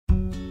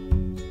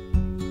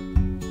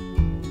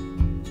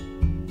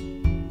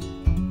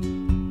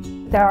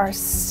There are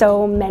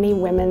so many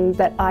women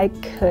that I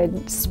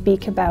could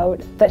speak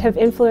about that have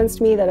influenced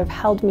me, that have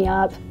held me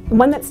up.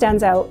 One that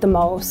stands out the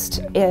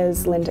most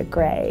is Linda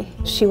Gray.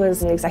 She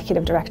was the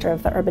executive director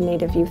of the Urban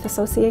Native Youth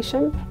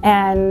Association,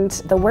 and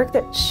the work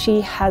that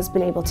she has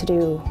been able to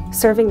do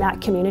serving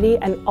that community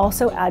and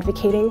also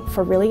advocating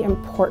for really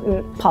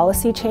important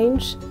policy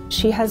change,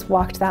 she has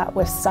walked that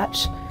with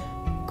such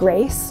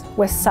grace,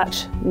 with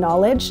such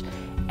knowledge,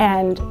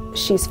 and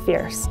she's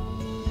fierce.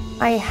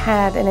 I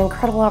had an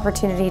incredible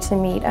opportunity to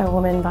meet a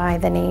woman by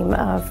the name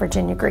of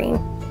Virginia Green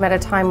at a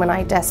time when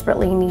I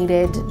desperately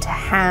needed to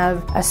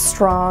have a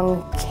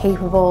strong,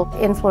 capable,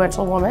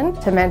 influential woman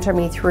to mentor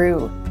me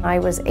through. I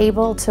was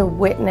able to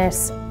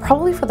witness,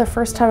 probably for the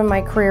first time in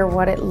my career,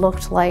 what it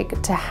looked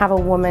like to have a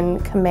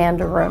woman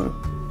command a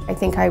room. I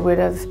think I would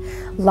have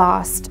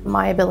lost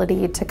my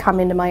ability to come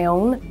into my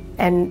own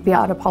and be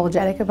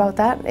unapologetic about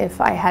that if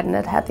I hadn't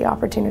had the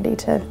opportunity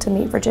to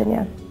meet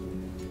Virginia.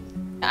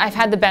 I've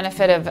had the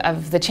benefit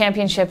of the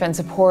championship and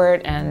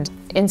support and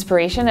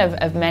inspiration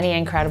of many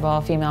incredible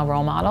female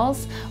role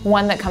models.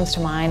 One that comes to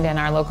mind in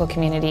our local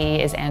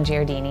community is Anne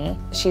Giardini.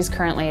 She's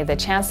currently the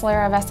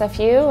Chancellor of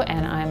SFU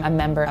and I'm a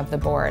member of the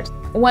board.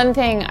 One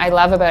thing I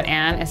love about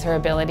Anne is her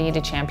ability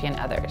to champion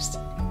others.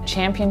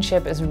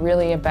 Championship is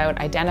really about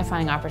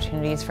identifying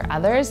opportunities for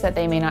others that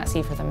they may not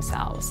see for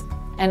themselves.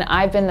 And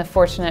I've been the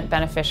fortunate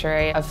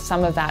beneficiary of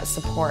some of that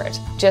support.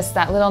 Just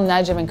that little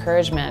nudge of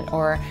encouragement,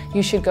 or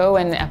you should go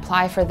and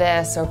apply for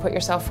this or put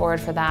yourself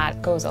forward for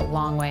that, goes a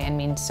long way and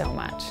means so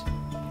much.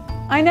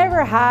 I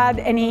never had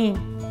any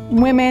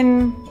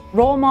women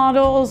role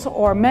models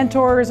or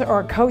mentors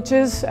or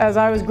coaches as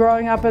I was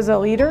growing up as a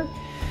leader.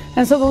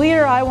 And so the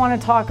leader I want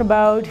to talk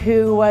about,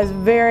 who was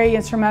very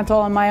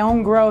instrumental in my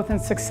own growth and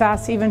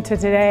success even to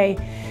today,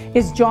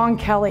 is John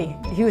Kelly.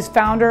 He was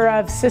founder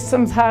of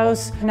Systems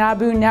House,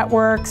 Nabu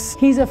Networks.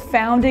 He's a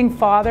founding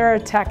father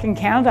of tech in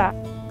Canada.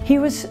 He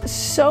was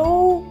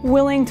so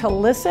willing to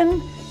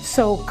listen,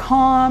 so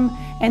calm,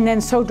 and then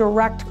so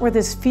direct with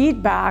his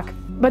feedback.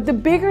 But the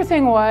bigger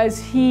thing was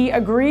he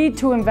agreed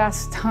to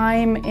invest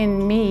time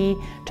in me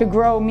to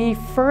grow me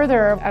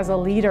further as a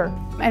leader.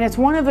 And it's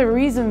one of the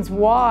reasons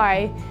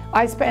why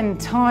I spend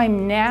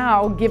time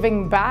now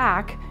giving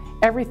back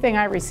everything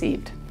I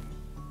received.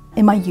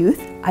 In my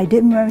youth, I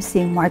did remember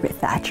seeing Margaret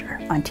Thatcher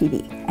on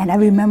TV. And I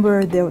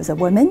remember there was a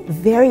woman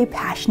very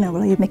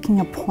passionately making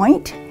a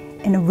point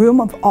in a room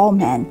of all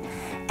men.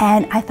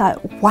 And I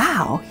thought,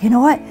 wow, you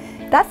know what?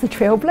 That's a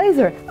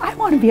trailblazer. I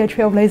want to be a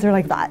trailblazer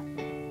like that.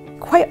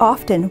 Quite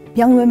often,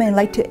 young women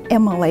like to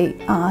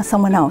emulate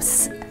someone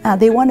else.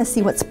 They want to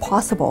see what's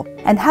possible.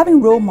 And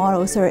having role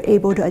models that are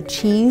able to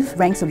achieve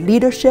ranks of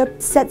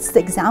leadership sets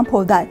the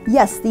example that,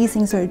 yes, these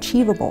things are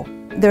achievable.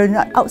 They're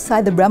not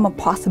outside the realm of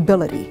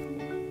possibility.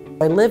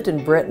 I lived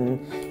in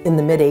Britain in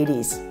the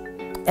mid-80s,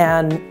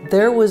 and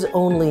there was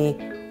only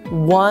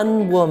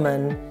one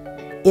woman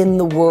in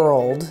the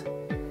world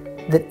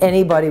that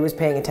anybody was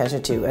paying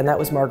attention to, and that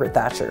was Margaret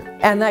Thatcher.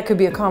 And that could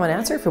be a common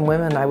answer from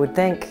women, I would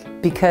think,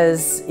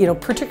 because, you know,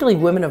 particularly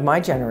women of my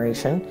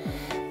generation,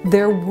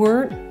 there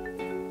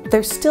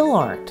still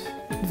aren't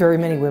very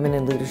many women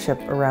in leadership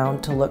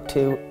around to look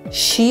to.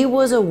 She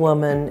was a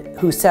woman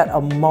who set a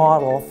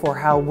model for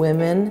how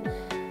women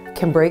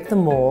can break the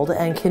mold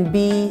and can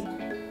be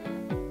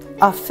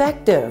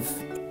effective.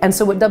 And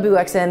so what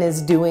WXN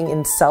is doing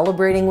in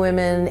celebrating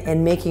women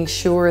and making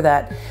sure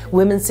that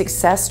women's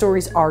success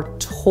stories are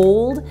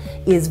told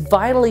is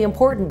vitally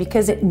important,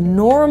 because it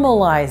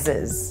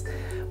normalizes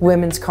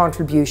women's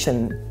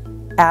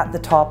contribution at the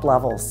top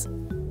levels.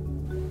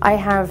 I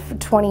have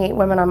 28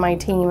 women on my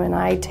team, and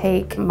I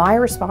take my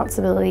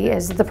responsibility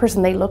as the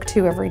person they look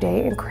to every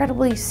day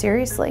incredibly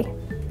seriously.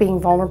 Being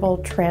vulnerable,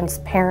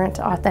 transparent,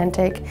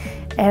 authentic,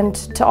 and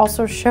to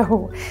also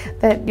show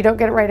that you don't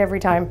get it right every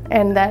time,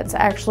 and that's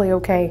actually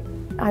okay.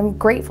 I'm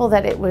grateful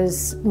that it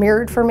was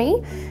mirrored for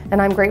me,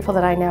 and I'm grateful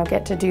that I now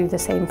get to do the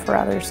same for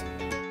others.